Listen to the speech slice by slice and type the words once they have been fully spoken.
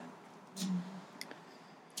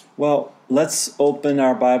Well, let's open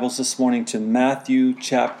our Bibles this morning to Matthew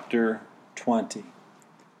chapter 20.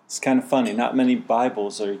 It's kind of funny. Not many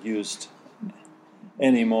Bibles are used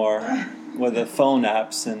anymore with the phone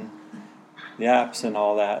apps and the apps and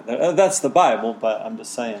all that. That's the Bible, but I'm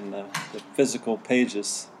just saying the physical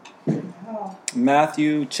pages.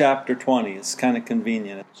 Matthew chapter 20. It's kind of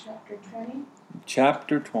convenient. Chapter 20?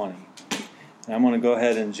 Chapter 20. And I'm going to go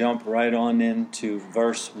ahead and jump right on into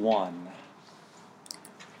verse 1.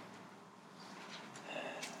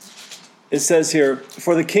 It says here,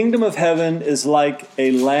 "For the kingdom of heaven is like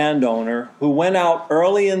a landowner who went out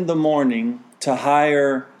early in the morning to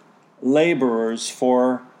hire laborers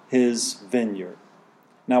for his vineyard."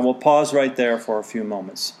 Now we'll pause right there for a few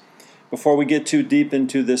moments. Before we get too deep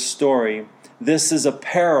into this story, this is a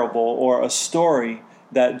parable or a story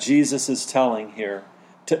that Jesus is telling here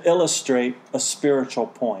to illustrate a spiritual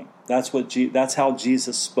point. That's how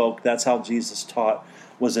Jesus spoke. That's how Jesus taught,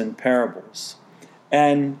 was in parables.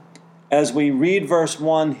 And as we read verse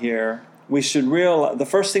 1 here, the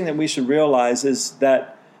first thing that we should realize is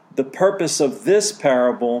that the purpose of this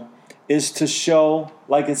parable is to show,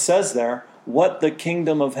 like it says there, what the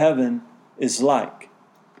kingdom of heaven is like.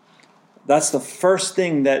 That's the first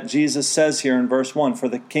thing that Jesus says here in verse 1. For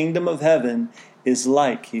the kingdom of heaven is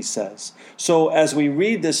like, he says. So as we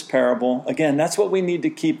read this parable, again, that's what we need to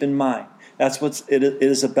keep in mind. That's what it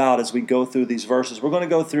is about as we go through these verses. We're going to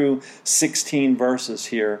go through 16 verses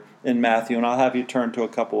here in Matthew, and I'll have you turn to a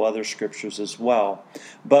couple other scriptures as well.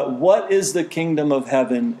 But what is the kingdom of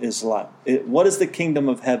heaven is like? What is the kingdom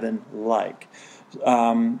of heaven like?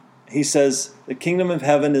 He says the kingdom of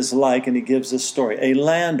heaven is like, and he gives this story, a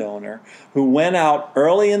landowner who went out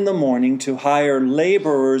early in the morning to hire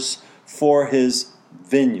laborers for his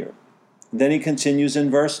vineyard. Then he continues in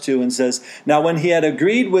verse 2 and says, "Now when he had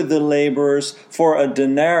agreed with the laborers for a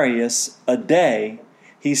denarius a day,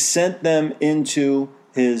 he sent them into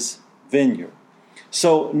his vineyard."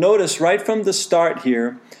 So notice right from the start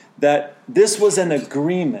here that this was an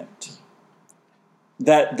agreement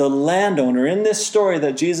that the landowner, in this story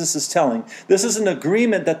that Jesus is telling, this is an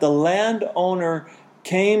agreement that the landowner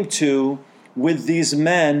came to with these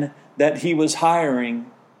men that he was hiring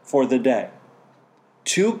for the day.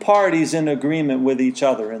 Two parties in agreement with each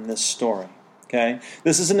other in this story. Okay?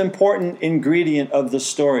 This is an important ingredient of the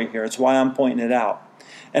story here. It's why I'm pointing it out.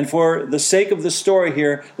 And for the sake of the story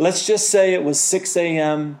here, let's just say it was 6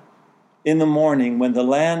 a.m. in the morning when the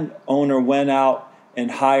landowner went out and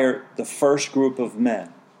hired the first group of men.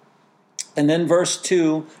 And then verse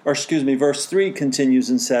 3 continues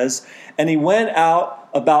and says, "And he went out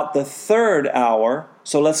about the third hour,"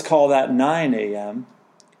 so let's call that 9 a.m.,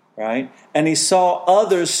 right? "And he saw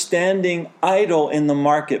others standing idle in the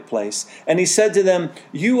marketplace. And he said to them,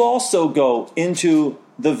 'You also go into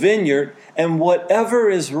the vineyard, and whatever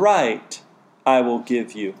is right, I will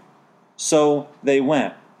give you.' So they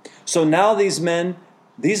went." So now these men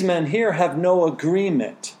here have no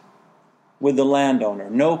agreement with the landowner,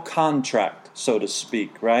 no contract, so to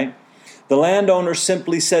speak, right? The landowner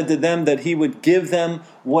simply said to them that he would give them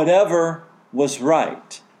whatever was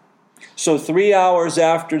right. So 3 hours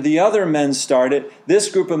after the other men started, this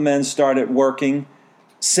group of men started working,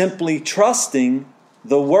 simply trusting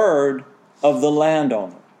the word of the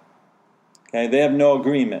landowner. Okay, they have no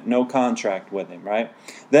agreement, no contract with him, right?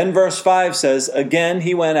 Then verse 5 says, "Again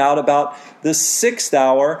he went out about the 6th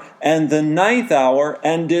hour and the 9th hour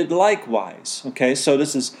and did likewise." Okay, so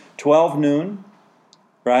this is 12 noon,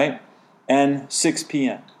 right? And 6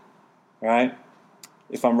 p.m., right?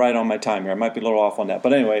 If I'm right on my time here. I might be a little off on that.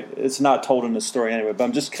 But anyway, it's not told in the story anyway. But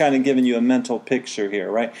I'm just kind of giving you a mental picture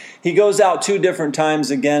here, right? He goes out 2 different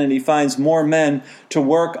times again, and he finds more men to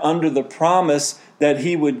work under the promise that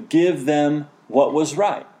he would give them what was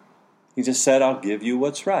right. He just said, "I'll give you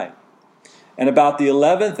what's right." And about the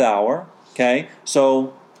 11th hour, okay,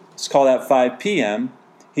 so let's call that 5 p.m.,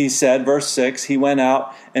 he said, verse 6, "He went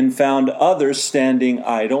out and found others standing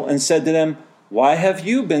idle and said to them, 'Why have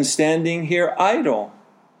you been standing here idle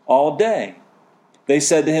all day?' They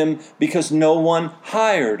said to him, 'Because no one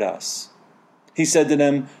hired us.' He said to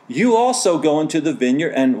them, 'You also go into the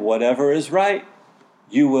vineyard, and whatever is right,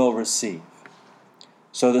 you will receive.'"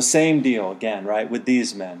 So the same deal again, right, with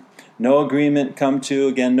these men. No agreement come to,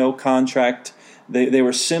 again, no contract. They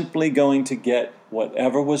were simply going to get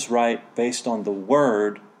whatever was right based on the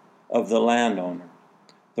word of the landowner.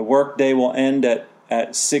 The workday will end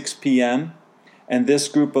at 6 p.m., and this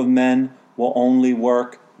group of men will only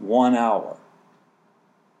work 1 hour.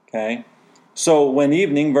 Okay? So when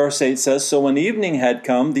evening, verse 8 says, "So when evening had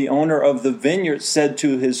come, the owner of the vineyard said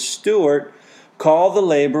to his steward, 'Call the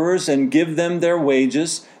laborers and give them their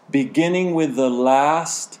wages, beginning with the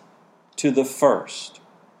last to the first.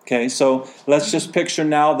 Okay, so let's just picture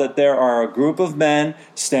now that there are a group of men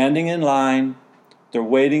standing in line. They're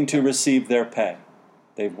waiting to receive their pay.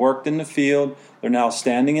 They've worked in the field. They're now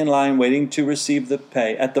standing in line waiting to receive the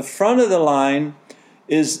pay. At the front of the line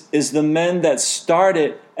is the men that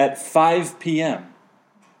started at 5 p.m.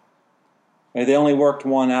 They only worked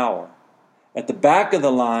 1 hour. At the back of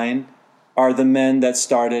the line are the men that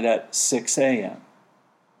started at 6 a.m.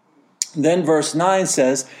 Then verse 9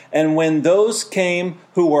 says, and when those came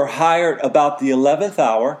who were hired about the 11th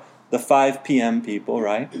hour, the 5 p.m. people,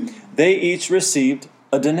 right? They each received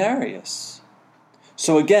a denarius.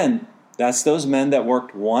 So again, that's those men that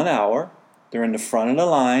worked 1 hour. They're in the front of the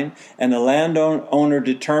line, and the landowner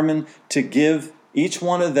determined to give each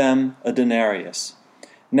one of them a denarius.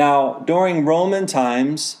 Now, during Roman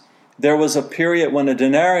times, there was a period when a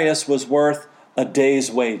denarius was worth a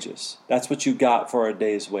day's wages. That's what you got for a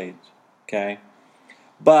day's wage. Okay.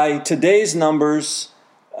 By today's numbers,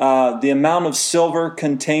 the amount of silver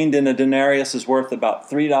contained in a denarius is worth about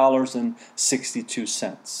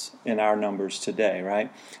 $3.62 in our numbers today, right?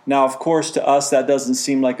 Now, of course, to us, that doesn't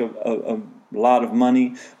seem like a lot of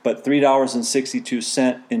money, but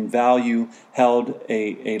 $3.62 in value held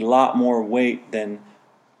a lot more weight than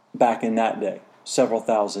back in that day, several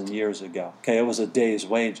thousand years ago. Okay, it was a day's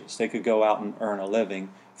wages. They could go out and earn a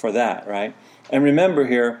living for that, right? And remember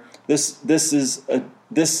here, this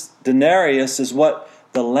denarius is what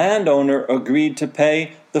the landowner agreed to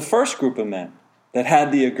pay the first group of men that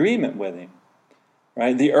had the agreement with him,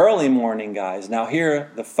 right? The early morning guys. Now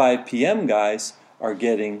here, the 5 p.m. guys are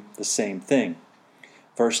getting the same thing.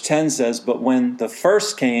 Verse 10 says, but when the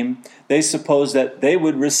first came, they supposed that they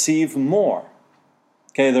would receive more.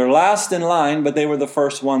 Okay, they're last in line, but they were the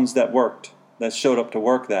first ones that worked, that showed up to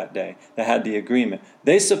work that day, that had the agreement.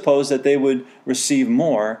 They supposed that they would receive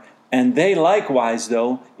more, and they likewise,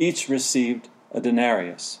 though, each received a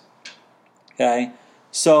denarius. Okay,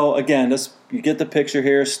 so again, you get the picture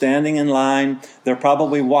here, standing in line. They're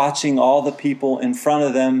probably watching all the people in front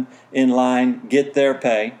of them in line get their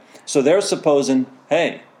pay. So they're supposing,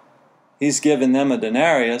 hey, he's giving them a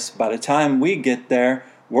denarius. By the time we get there,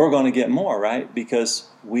 we're going to get more, right? Because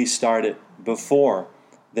we started before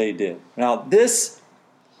they did. Now, this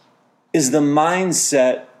is the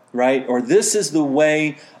mindset, right? Or this is the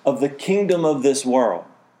way of the kingdom of this world.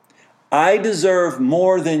 I deserve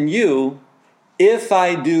more than you if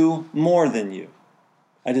I do more than you.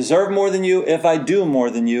 I deserve more than you if I do more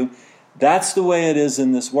than you. That's the way it is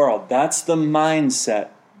in this world. That's the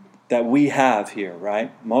mindset that we have here, right?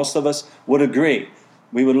 Most of us would agree.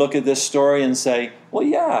 We would look at this story and say, well,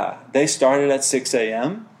 yeah, they started at 6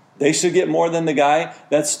 a.m. They should get more than the guy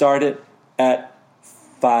that started at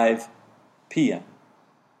 5 p.m.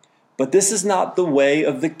 But this is not the way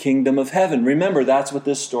of the kingdom of heaven. Remember, that's what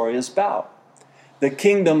this story is about. The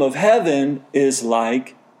kingdom of heaven is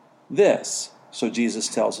like this. So Jesus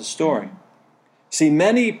tells a story. See,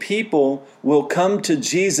 many people will come to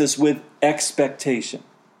Jesus with expectation.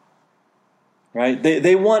 Right?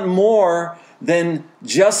 They want more than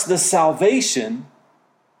just the salvation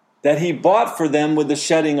that he bought for them with the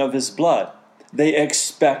shedding of his blood. They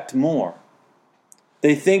expect more.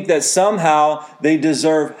 They think that somehow they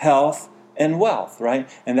deserve health and wealth, right?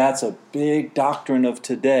 And that's a big doctrine of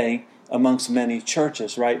today amongst many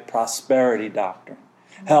churches, right? Prosperity doctrine.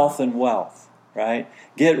 Health and wealth, right?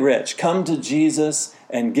 Get rich. Come to Jesus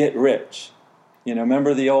and get rich. You know,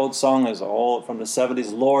 remember the old song is old from the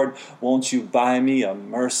 70s, Lord, won't you buy me a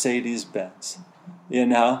Mercedes-Benz? You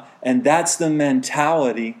know, and that's the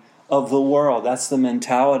mentality of the world. That's the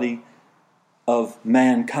mentality of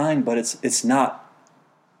mankind, but it's not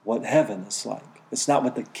what heaven is like. It's not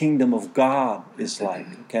what the kingdom of God is like,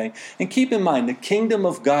 okay? And keep in mind, the kingdom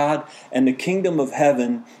of God and the kingdom of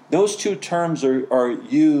heaven, those two terms are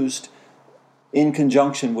used in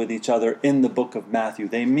conjunction with each other in the book of Matthew.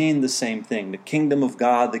 They mean the same thing, the kingdom of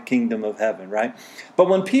God, the kingdom of heaven, right? But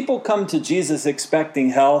when people come to Jesus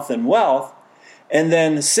expecting health and wealth, and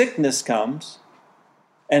then sickness comes,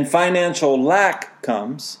 and financial lack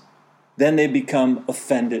comes, then they become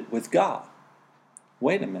offended with God.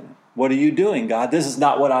 Wait a minute. What are you doing, God? This is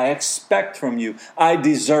not what I expect from you. I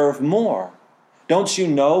deserve more. Don't you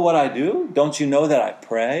know what I do? Don't you know that I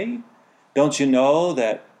pray? Don't you know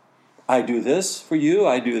that I do this for you?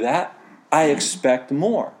 I do that. I expect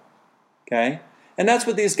more. Okay? And that's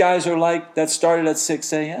what these guys are like that started at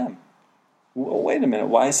 6 a.m. Well, wait a minute.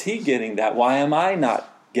 Why is he getting that? Why am I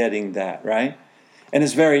not getting that, right? And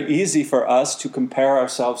it's very easy for us to compare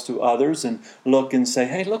ourselves to others and look and say,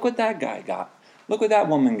 hey, look what that guy got. Look what that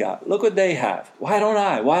woman got. Look what they have. Why don't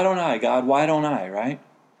I? Why don't I, God? Why don't I, right?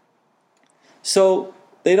 So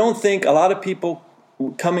they don't think, a lot of people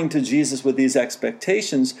coming to Jesus with these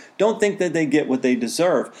expectations don't think that they get what they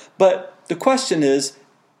deserve. But the question is,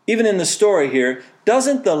 even in the story here,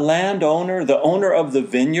 doesn't the landowner, the owner of the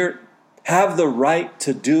vineyard, have the right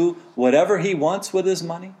to do whatever he wants with his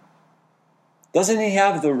money? Doesn't he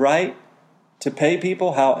have the right to pay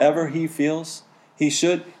people however he feels he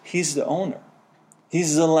should? He's the owner.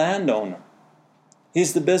 He's the landowner.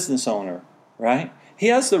 He's the business owner, right? He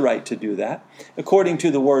has the right to do that. According to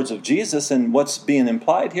the words of Jesus and what's being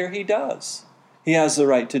implied here, he does. He has the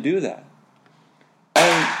right to do that.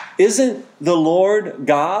 And isn't the Lord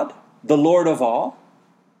God the Lord of all?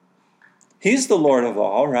 He's the Lord of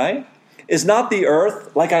all, right? Is not the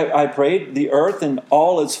earth, like I prayed, the earth and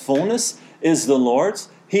all its fullness is the Lord's?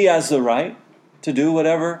 He has the right to do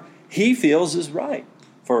whatever he feels is right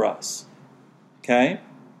for us. Okay?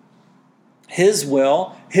 His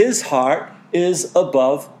will, his heart is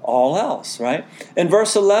above all else, right? And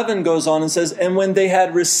verse 11 goes on and says, and when they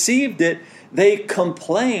had received it, they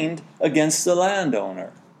complained against the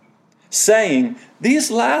landowner, saying,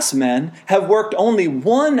 these last men have worked only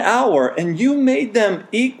 1 hour, and you made them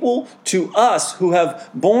equal to us who have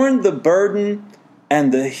borne the burden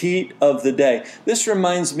and the heat of the day. This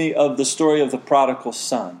reminds me of the story of the prodigal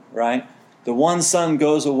son, right? The one son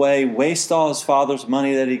goes away, wastes all his father's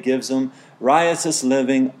money that he gives him, riotous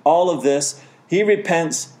living, all of this. He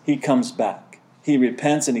repents, he comes back. He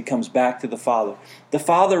repents and he comes back to the father. The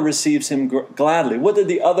father receives him gladly. What did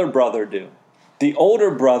the other brother do? The older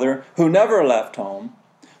brother, who never left home,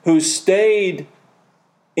 who stayed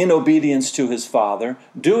in obedience to his father,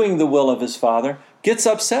 doing the will of his father, gets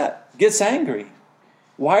upset, gets angry.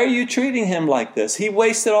 Why are you treating him like this? He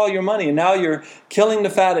wasted all your money, and now you're killing the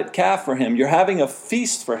fatted calf for him. You're having a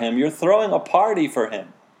feast for him. You're throwing a party for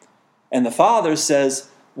him. And the father says,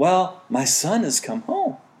 well, my son has come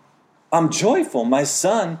home. I'm joyful. My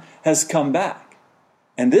son has come back.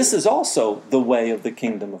 And this is also the way of the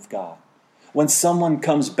kingdom of God, when someone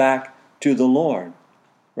comes back to the Lord,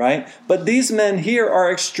 right? But these men here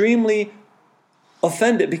are extremely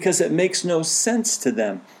offended because it makes no sense to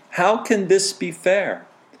them. How can this be fair?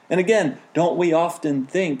 And again, don't we often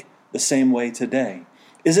think the same way today?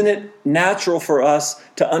 Isn't it natural for us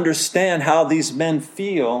to understand how these men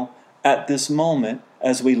feel at this moment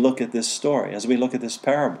as we look at this story, as we look at this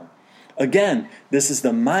parable? Again, this is the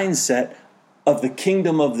mindset of the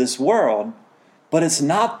kingdom of this world, but it's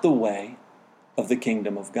not the way of the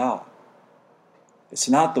kingdom of God. It's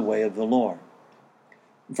not the way of the Lord.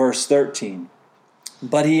 Verse 13.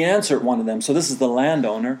 But he answered one of them. So this is the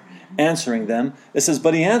landowner answering them. It says,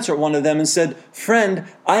 but he answered one of them and said, friend,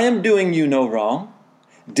 I am doing you no wrong.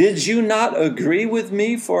 Did you not agree with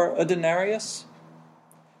me for a denarius?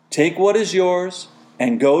 Take what is yours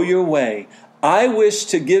and go your way. I wish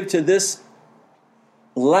to give to this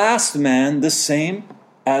last man the same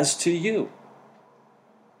as to you.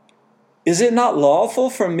 Is it not lawful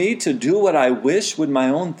for me to do what I wish with my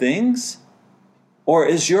own things? Or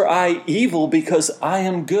is your eye evil because I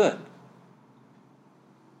am good?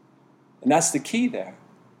 And that's the key there.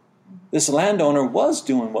 This landowner was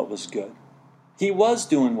doing what was good. He was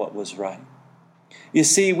doing what was right. You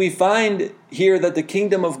see, we find here that the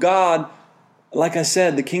kingdom of God, like I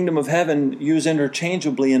said, the kingdom of heaven used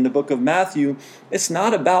interchangeably in the book of Matthew, it's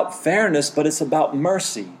not about fairness, but it's about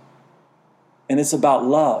mercy. And it's about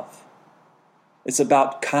love. It's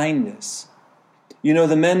about kindness. You know,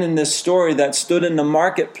 the men in this story that stood in the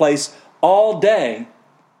marketplace all day,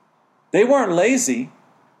 they weren't lazy.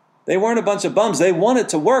 They weren't a bunch of bums. They wanted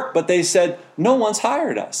to work, but they said, no one's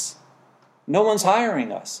hired us. No one's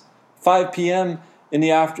hiring us. 5 p.m. in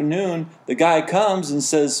the afternoon, the guy comes and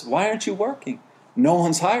says, why aren't you working? No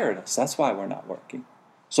one's hired us. That's why we're not working.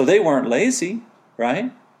 So they weren't lazy,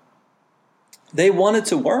 right? They wanted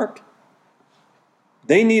to work.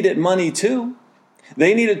 They needed money too.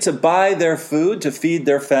 They needed to buy their food to feed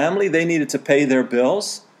their family. They needed to pay their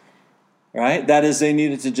bills, right? That is, they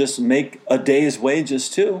needed to just make a day's wages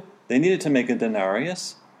too. They needed to make a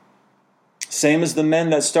denarius. Same as the men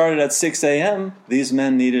that started at 6 a.m., these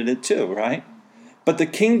men needed it too, right? But the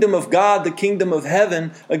kingdom of God, the kingdom of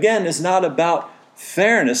heaven, again, is not about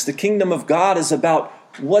fairness. The kingdom of God is about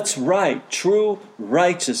what's right, true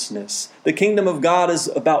righteousness. The kingdom of God is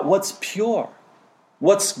about what's pure,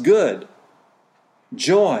 what's good,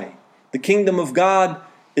 joy. The kingdom of God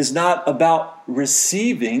is not about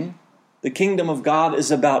receiving. The kingdom of God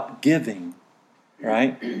is about giving,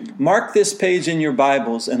 right? Mark this page in your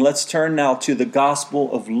Bibles, and let's turn now to the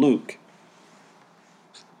Gospel of Luke.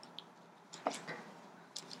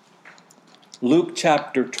 Luke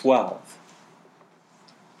chapter 12.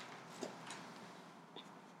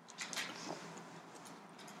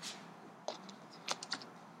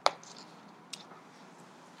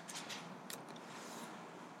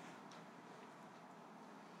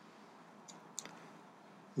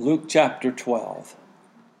 Luke chapter 12.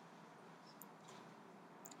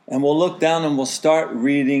 And we'll look down and we'll start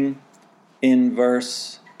reading in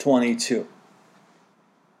verse 22.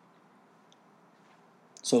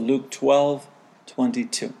 So Luke 12,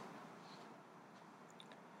 22.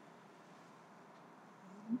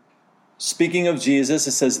 Speaking of Jesus,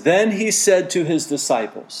 it says, "Then he said to his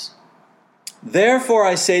disciples, 'Therefore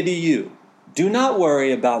I say to you, do not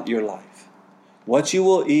worry about your life, what you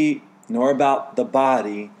will eat, nor about the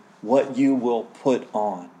body, what you will put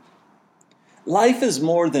on. Life is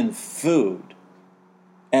more than food,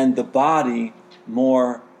 and the body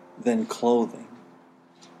more than clothing.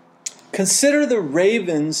 Consider the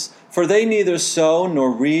ravens, for they neither sow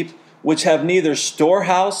nor reap, which have neither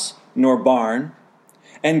storehouse nor barn,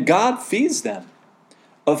 and God feeds them.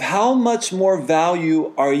 Of how much more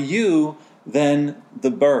value are you than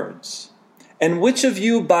the birds? And which of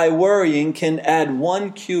you by worrying can add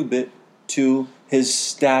 1 cubit to his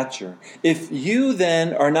stature? If you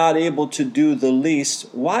then are not able to do the least,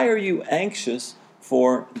 why are you anxious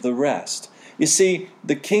for the rest?'" You see, in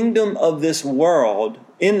the kingdom of this world,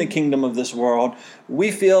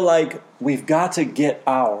 we feel like we've got to get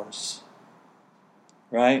ours,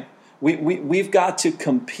 right? We've got to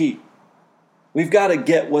compete. We've got to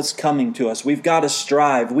get what's coming to us. We've got to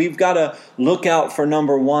strive. We've got to look out for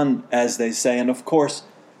number one, as they say. And of course,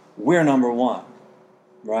 we're number one,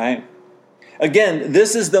 right? Again,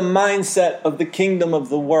 this is the mindset of the kingdom of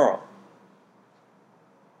the world.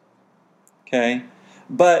 Okay?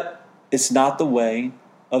 But it's not the way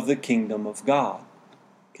of the kingdom of God.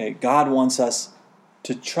 Okay? God wants us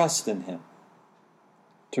to trust in Him,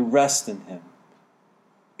 to rest in Him.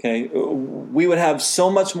 Okay? We would have so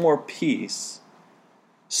much more peace,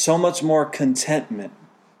 so much more contentment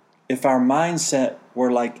if our mindset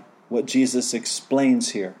were like what Jesus explains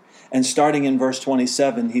here. And starting in verse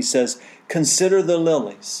 27, he says, "Consider the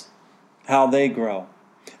lilies, how they grow.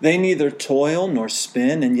 They neither toil nor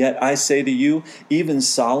spin, and yet I say to you, even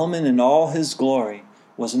Solomon in all his glory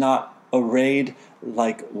was not arrayed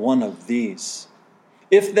like one of these.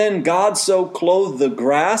 If then God so clothed the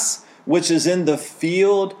grass, which is in the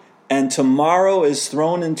field, and tomorrow is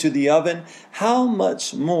thrown into the oven, how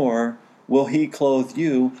much more will He clothe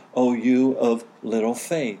you, O you of little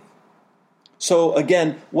faith?" So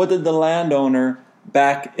again, what did the landowner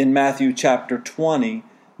back in Matthew chapter 20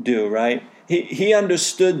 do, right? He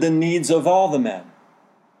understood the needs of all the men.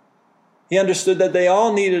 He understood that they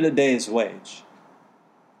all needed a day's wage.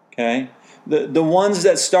 Okay? The ones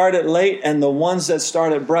that started late and the ones that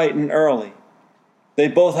started bright and early, they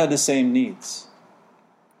both had the same needs.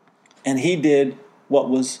 And he did what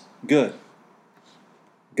was good.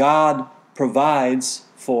 God provides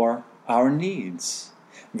for our needs.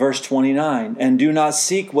 Verse 29, "And do not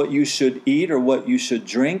seek what you should eat or what you should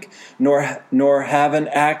drink, nor have an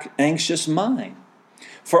anxious mind.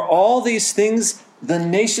 For all these things the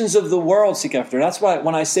nations of the world seek after." That's why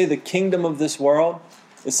when I say the kingdom of this world,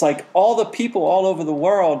 it's like all the people all over the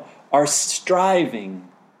world are striving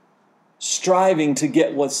to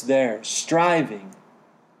get what's theirs, striving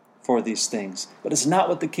for these things. But it's not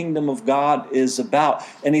what the kingdom of God is about.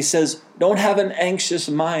 And he says, don't have an anxious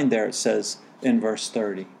mind there, it says in verse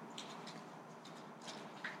 30.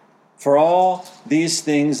 "For all these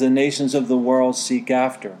things the nations of the world seek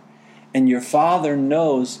after, and your Father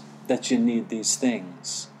knows that you need these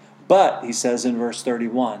things. But," he says in verse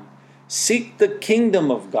 31, "seek the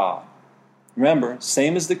kingdom of God." Remember,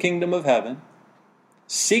 same as the kingdom of heaven.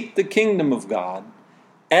 Seek the kingdom of God,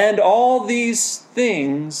 and all these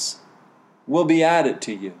things will be added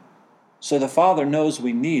to you. So the Father knows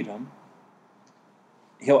we need them.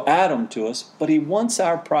 He'll add them to us, but He wants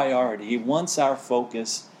our priority. He wants our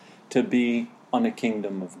focus to be on the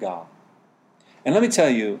kingdom of God. And let me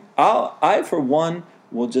tell you, I for one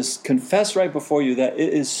will just confess right before you that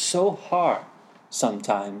it is so hard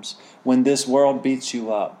sometimes when this world beats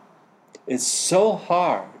you up. It's so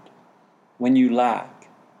hard when you lack.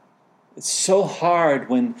 It's so hard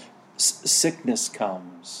when sickness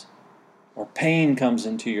comes, or pain comes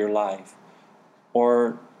into your life,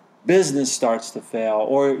 or business starts to fail,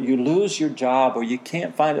 or you lose your job, or you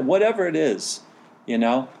can't find it, whatever it is,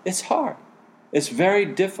 it's hard. It's very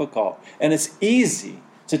difficult, and it's easy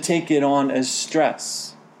to take it on as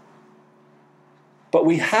stress. But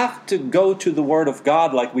we have to go to the Word of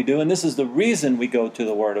God like we do, and this is the reason we go to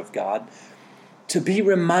the Word of God, to be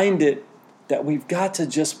reminded that we've got to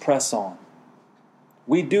just press on.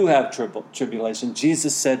 We do have tribulation.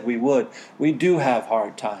 Jesus said we would. We do have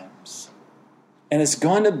hard times. And it's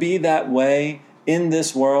going to be that way in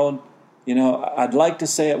this world. I'd like to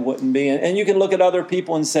say it wouldn't be. And you can look at other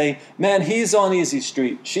people and say, man, he's on easy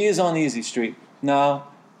street. She is on easy street. No,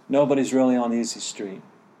 nobody's really on easy street.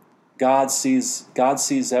 God sees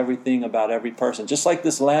everything about every person. Just like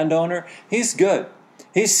this landowner, he's good.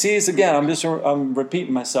 He sees, again, I'm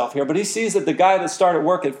repeating myself here, but he sees that the guy that started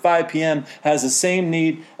work at 5 p.m. has the same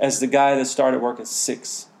need as the guy that started work at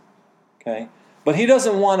 6. Okay? But he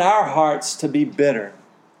doesn't want our hearts to be bitter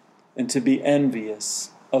and to be envious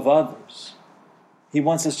of others. He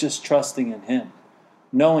wants us just trusting in him,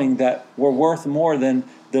 knowing that we're worth more than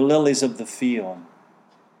the lilies of the field.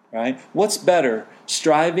 Right? What's better?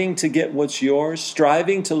 Striving to get what's yours,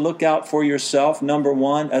 striving to look out for yourself, number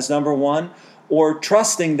one, or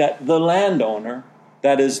trusting that the landowner,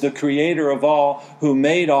 that is the creator of all, who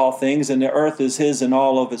made all things, and the earth is his in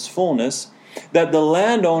all of its fullness, that the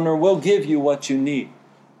landowner will give you what you need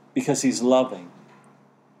because he's loving,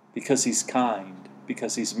 because he's kind,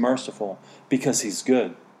 because he's merciful, because he's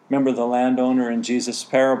good. Remember, the landowner in Jesus'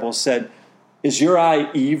 parable said, "Is your eye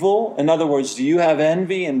evil?" In other words, do you have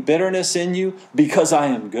envy and bitterness in you because I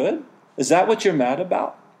am good? Is that what you're mad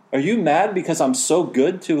about? Are you mad because I'm so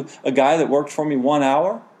good to a guy that worked for me 1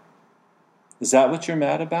 hour? Is that what you're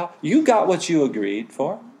mad about? You got what you agreed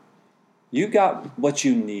for. You got what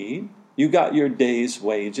you need. You got your day's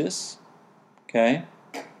wages. Okay?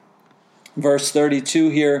 Verse 32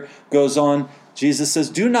 here goes on. Jesus says,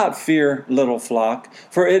 "Do not fear, little flock,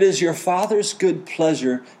 for it is your Father's good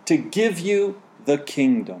pleasure to give you the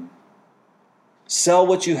kingdom. Sell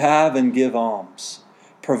what you have and give alms.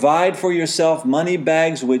 Provide for yourself money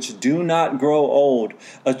bags which do not grow old,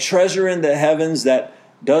 a treasure in the heavens that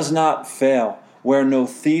does not fail, where no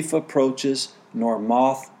thief approaches nor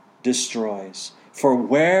moth destroys. For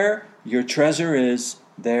where your treasure is,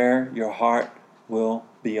 there your heart will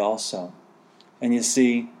be also." And you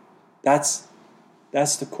see, that's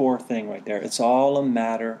the core thing right there. It's all a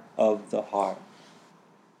matter of the heart.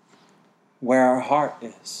 Where our heart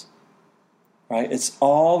is. Right?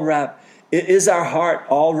 Is our heart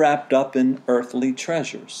all wrapped up in earthly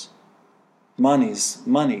treasures?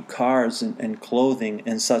 Money, cars, and clothing,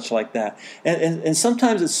 and such like that. And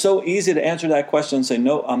sometimes it's so easy to answer that question and say,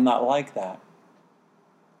 no, I'm not like that.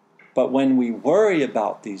 But when we worry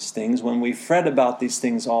about these things, when we fret about these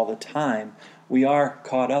things all the time, we are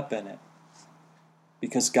caught up in it.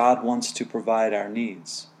 Because God wants to provide our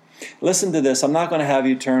needs. Listen to this. I'm not going to have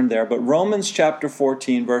you turn there, but Romans chapter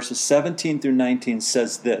 14, verses 17 through 19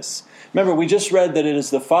 says this. Remember, we just read that it is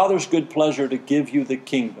the Father's good pleasure to give you the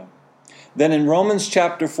kingdom. Then in Romans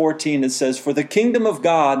chapter 14, it says, "For the kingdom of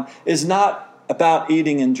God is not about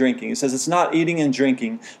eating and drinking." It says it's not eating and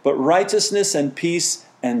drinking, but righteousness and peace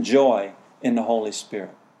and joy in the Holy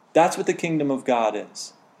Spirit. That's what the kingdom of God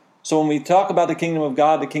is. So when we talk about the kingdom of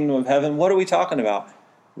God, the kingdom of heaven, what are we talking about?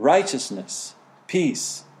 Righteousness,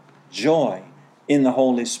 peace, joy in the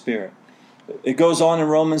Holy Spirit. It goes on in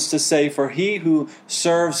Romans to say, "For he who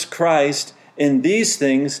serves Christ in these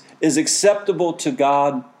things is acceptable to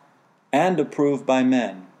God and approved by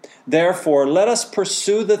men. Therefore, let us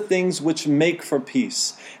pursue the things which make for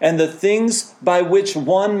peace, and the things by which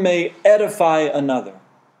one may edify another."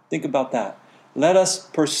 Think about that. Let us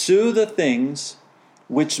pursue the things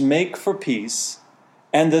which make for peace,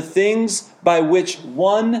 and the things by which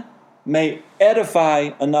one may edify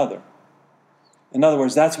another. In other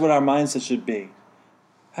words, that's what our mindset should be.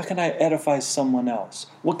 How can I edify someone else?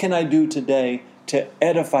 What can I do today to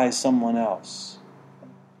edify someone else?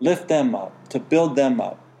 Lift them up, to build them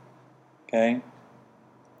up. Okay?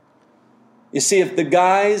 You see, if the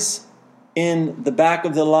guys in the back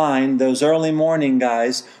of the line, those early morning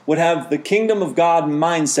guys, would have the kingdom of God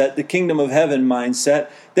mindset, the kingdom of heaven mindset,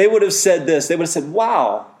 they would have said this. They would have said,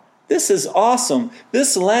 "Wow, this is awesome.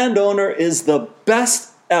 This landowner is the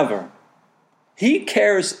best ever. He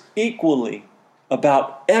cares equally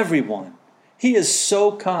about everyone. He is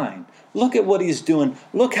so kind. Look at what he's doing.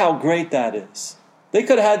 Look how great that is." They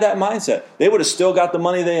could have had that mindset. They would have still got the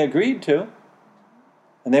money they agreed to.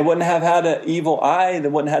 And they wouldn't have had an evil eye. They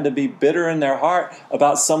wouldn't have had to be bitter in their heart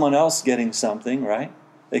about someone else getting something, right?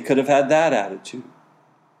 They could have had that attitude,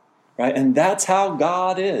 right? And that's how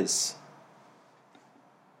God is.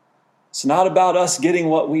 It's not about us getting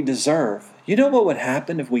what we deserve. You know what would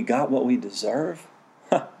happen if we got what we deserve?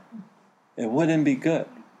 It wouldn't be good.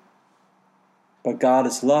 But God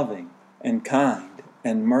is loving and kind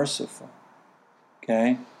and merciful.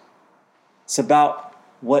 Okay? It's about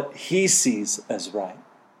what He sees as right.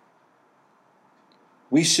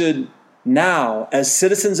 We should now, as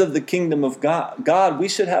citizens of the kingdom of God, we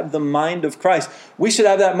should have the mind of Christ. We should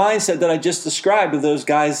have that mindset that I just described of those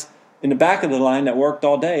guys in the back of the line that worked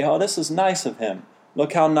all day. Oh, this is nice of him.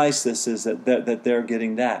 Look how nice this is that they're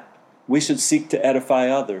getting that. We should seek to edify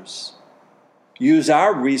others. Use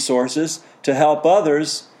our resources to help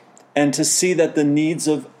others and to see that the needs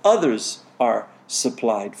of others are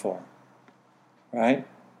supplied for. Right?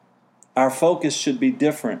 Our focus should be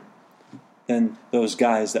different than those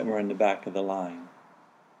guys that were in the back of the line.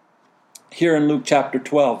 Here in Luke chapter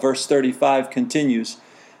 12, verse 35 continues,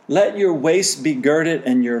 let your waist be girded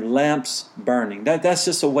and your lamps burning. That's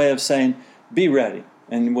just a way of saying, be ready.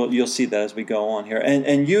 And you'll see that as we go on here.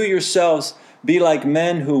 And you yourselves be like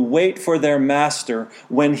men who wait for their master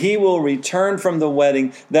when he will return from the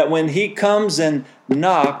wedding, that when he comes and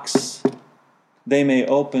knocks, they may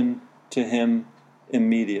open to him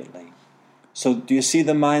immediately. So do you see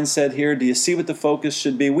the mindset here? Do you see what the focus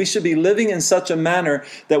should be? We should be living in such a manner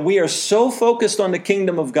that we are so focused on the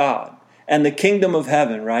kingdom of God and the kingdom of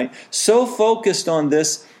heaven, right? So focused on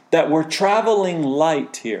this that we're traveling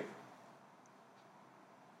light here.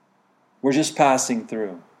 We're just passing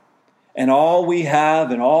through. And all we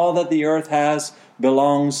have and all that the earth has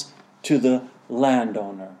belongs to the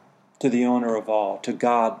landowner, to the owner of all, to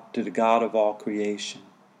God, to the God of all creation.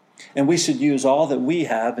 And we should use all that we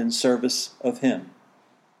have in service of him.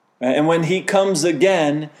 And when he comes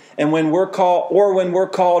again, and when we're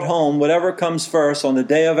called home, whatever comes first on the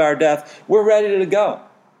day of our death, we're ready to go.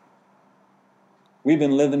 We've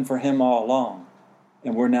been living for him all along,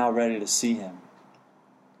 and we're now ready to see him.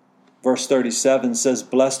 Verse 37 says,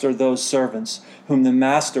 blessed are those servants whom the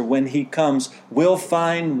master, when he comes, will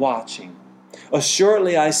find watching.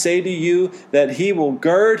 Assuredly, I say to you that he will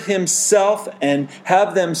gird himself and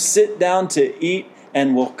have them sit down to eat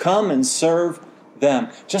and will come and serve them.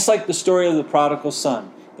 Just like the story of the prodigal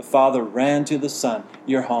son. The father ran to the son,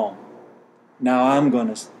 you're home. Now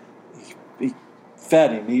he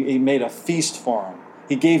fed him. He made a feast for him.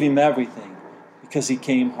 He gave him everything because he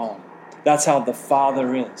came home. That's how the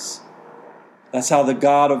Father is. That's how the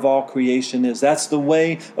God of all creation is. That's the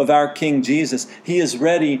way of our King Jesus. He is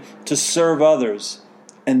ready to serve others.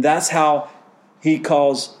 And that's how he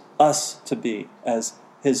calls us to be as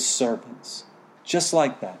his servants. Just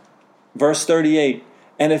like that. Verse 38,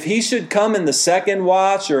 and if he should come in the second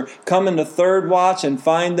watch or come in the third watch and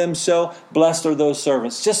find them so, blessed are those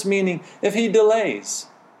servants. Just meaning if he delays.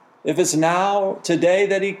 If it's now, today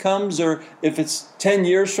that he comes, or if it's 10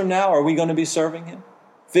 years from now, are we going to be serving him?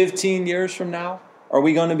 15 years from now, are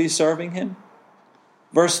we going to be serving him?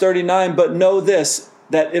 Verse 39, but know this,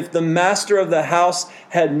 that if the master of the house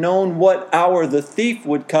had known what hour the thief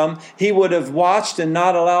would come, he would have watched and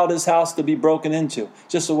not allowed his house to be broken into.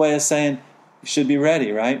 Just a way of saying, you should be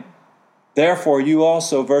ready, right? Therefore, you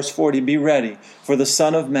also, verse 40, be ready, for the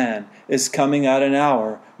Son of Man is coming at an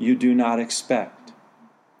hour you do not expect.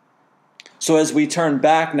 So as we turn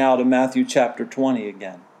back now to Matthew chapter 20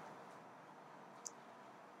 again,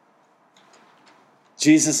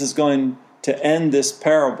 Jesus is going to end this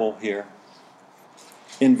parable here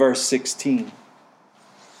in verse 16.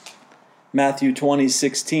 Matthew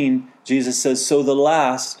 20:16, Jesus says, so the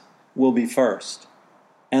last will be first,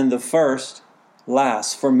 and the first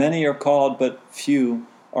last. For many are called, but few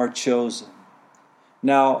are chosen.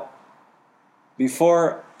 Now,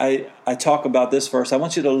 before I talk about this verse, I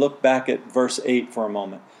want you to look back at verse 8 for a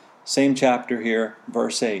moment. Same chapter here,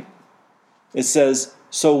 verse 8. It says,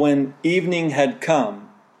 so when evening had come,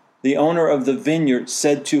 the owner of the vineyard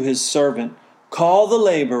said to his servant, call the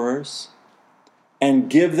laborers and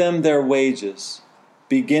give them their wages,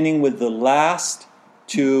 beginning with the last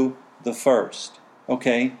to the first.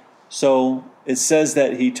 Okay, so it says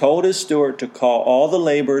that he told his steward to call all the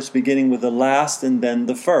laborers, beginning with the last and then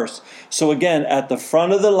the first. So again, at the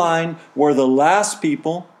front of the line were the last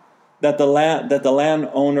people that the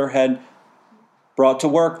landowner had brought to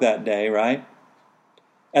work that day, right?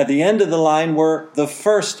 At the end of the line were the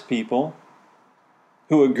first people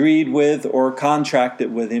who agreed with or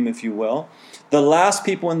contracted with him, if you will. The last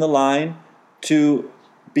people in the line to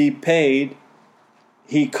be paid,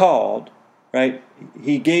 he called, right?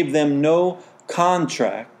 He gave them no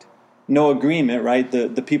contract, no agreement, right?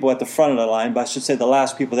 The people at the front of the line, but I should say the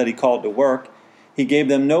last people that he called to work, he gave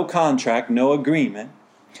them no contract, no agreement.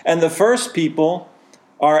 And the first people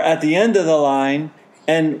are at the end of the line,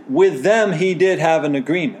 and with them, he did have an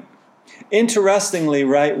agreement. Interestingly,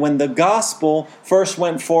 right, when the gospel first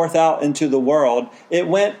went forth out into the world, it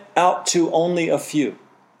went out to only a few.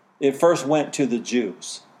 It first went to the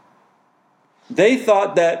Jews. They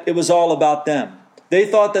thought that it was all about them. They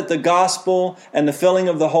thought that the gospel and the filling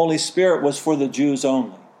of the Holy Spirit was for the Jews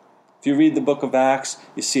only. If you read the book of Acts,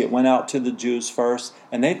 you see it went out to the Jews first,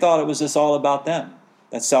 and they thought it was just all about them,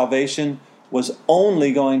 that salvation was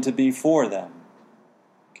only going to be for them.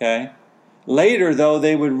 Okay? Later, though,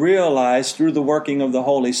 they would realize through the working of the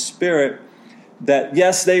Holy Spirit that,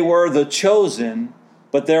 yes, they were the chosen,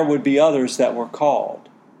 but there would be others that were called.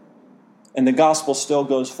 And the gospel still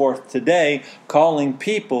goes forth today, calling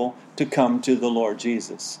people to come to the Lord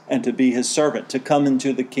Jesus and to be his servant, to come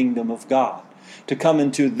into the kingdom of God, to come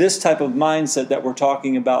into this type of mindset that we're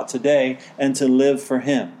talking about today and to live for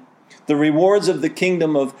him. The rewards of the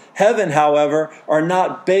kingdom of heaven, however, are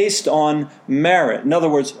not based on merit. In other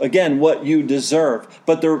words, again, what you deserve,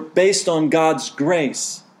 but they're based on God's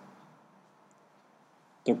grace.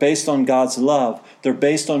 They're based on God's love. They're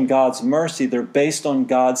based on God's mercy. They're based on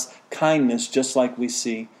God's kindness, just like we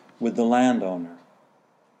see with the landowner.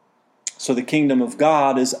 So the kingdom of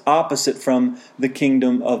God is opposite from the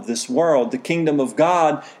kingdom of this world. The kingdom of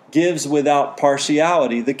God gives without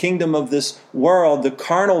partiality. The kingdom of this world, the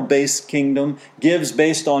carnal-based kingdom, gives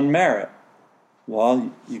based on merit.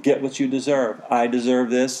 Well, you get what you deserve. I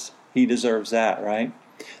deserve this. He deserves that, right?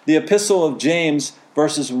 The epistle of James,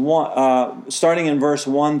 starting in verse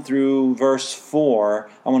 1 through verse 4,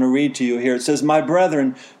 I want to read to you here. It says, "My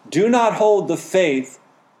brethren, do not hold the faith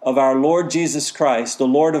of our Lord Jesus Christ, the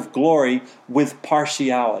Lord of glory, with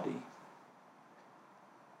partiality.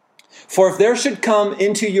 For if there should come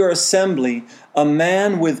into your assembly a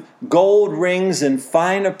man with gold rings and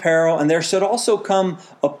fine apparel, and there should also come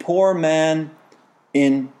a poor man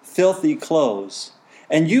in filthy clothes,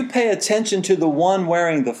 and you pay attention to the one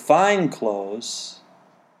wearing the fine clothes,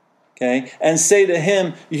 okay, and say to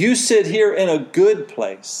him, you sit here in a good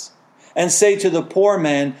place, and say to the poor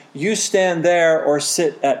man, you stand there or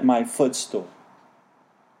sit at my footstool.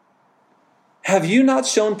 Have you not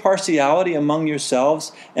shown partiality among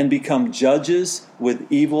yourselves and become judges with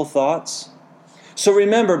evil thoughts?" So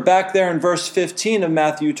remember, back there in verse 15 of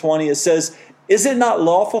Matthew 20, it says, "Is it not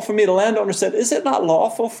lawful for me," the landowner said, "is it not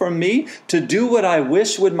lawful for me to do what I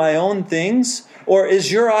wish with my own things? Or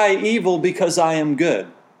is your eye evil because I am good?"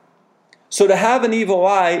 So to have an evil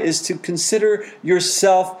eye is to consider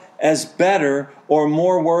yourself as better or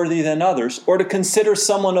more worthy than others, or to consider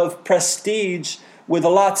someone of prestige with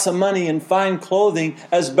lots of money and fine clothing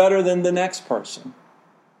as better than the next person.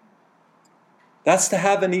 That's to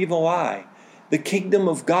have an evil eye. The kingdom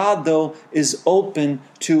of God, though, is open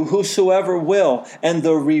to whosoever will, and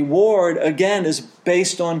the reward, again, is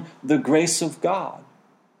based on the grace of God.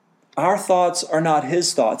 Our thoughts are not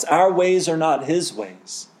his thoughts. Our ways are not his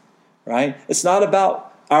ways, right? It's not about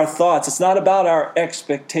our thoughts. It's not about our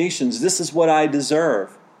expectations. This is what I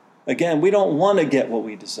deserve. Again, we don't want to get what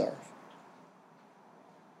we deserve.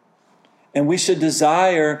 And we should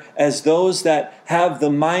desire, as those that have the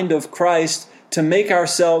mind of Christ, to make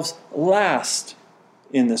ourselves last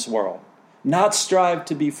in this world. Not strive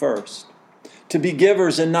to be first. To be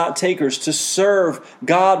givers and not takers. To serve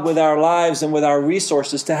God with our lives and with our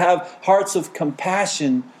resources. To have hearts of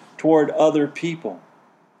compassion toward other people.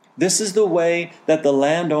 This is the way that the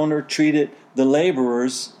landowner treated the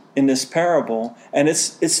laborers in this parable, and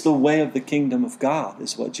it's the way of the kingdom of God,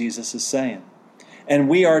 is what Jesus is saying. And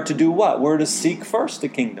we are to do what? We're to seek first the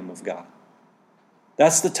kingdom of God.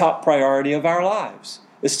 That's the top priority of our lives,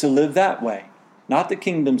 is to live that way, not the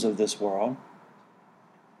kingdoms of this world.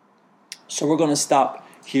 So we're going to stop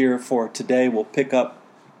here for today. We'll pick up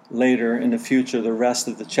later in the future the rest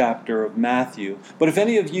of the chapter of Matthew. But if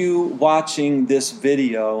any of you watching this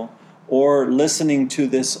video or listening to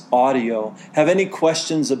this audio have any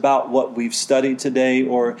questions about what we've studied today,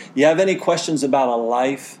 or you have any questions about a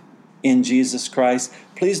life in Jesus Christ,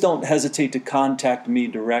 please don't hesitate to contact me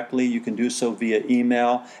directly. You can do so via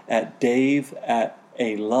email at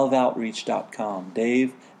dave@aloveoutreach.com,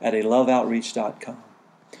 dave@aloveoutreach.com.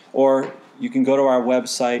 Or you can go to our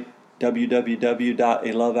website,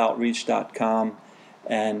 www.aloveoutreach.com,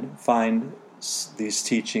 and find these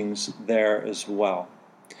teachings there as well.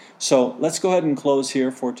 So let's go ahead and close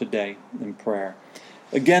here for today in prayer.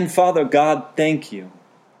 Again, Father God, thank you.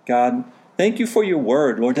 God, thank you for your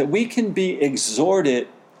word, Lord, that we can be exhorted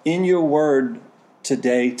in your word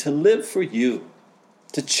today to live for you,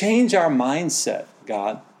 to change our mindset,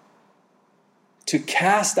 God, to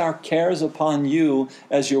cast our cares upon you,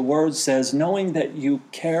 as your word says, knowing that you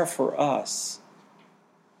care for us.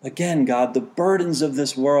 Again, God, the burdens of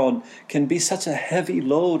this world can be such a heavy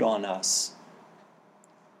load on us.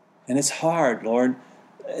 And it's hard, Lord.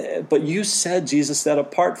 But you said, Jesus, that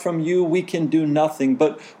apart from you, we can do nothing,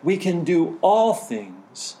 but we can do all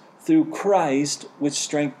things through Christ, which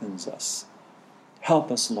strengthens us.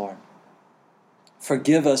 Help us, Lord.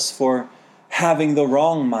 Forgive us for having the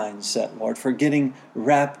wrong mindset, Lord, for getting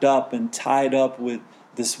wrapped up and tied up with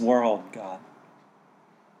this world, God.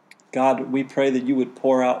 God, we pray that you would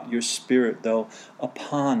pour out your Spirit, though,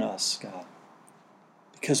 upon us, God,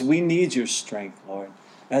 because we need your strength, Lord.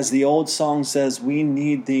 As the old song says, we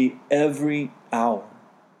need thee every hour.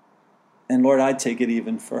 And Lord, I take it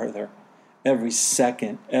even further. every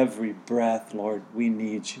second, every breath, Lord, we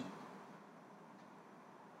need you.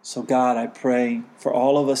 So God, I pray for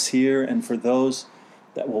all of us here and for those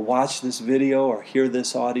that will watch this video or hear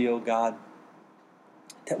this audio, God,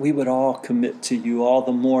 that we would all commit to you all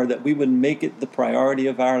the more, that we would make it the priority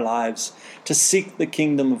of our lives to seek the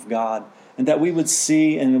kingdom of God, and that we would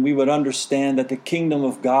see and we would understand that the kingdom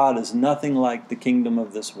of God is nothing like the kingdom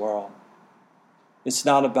of this world. It's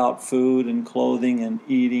not about food and clothing and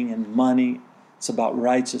eating and money. It's about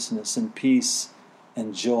righteousness and peace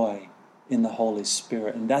and joy in the Holy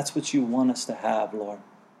Spirit. And that's what you want us to have, Lord.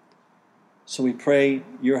 So we pray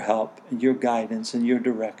your help and your guidance and your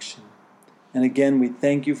direction. And again, we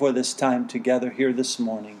thank you for this time together here this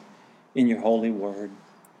morning in your holy word.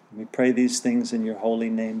 And we pray these things in your holy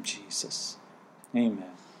name, Jesus.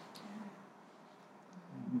 Amen.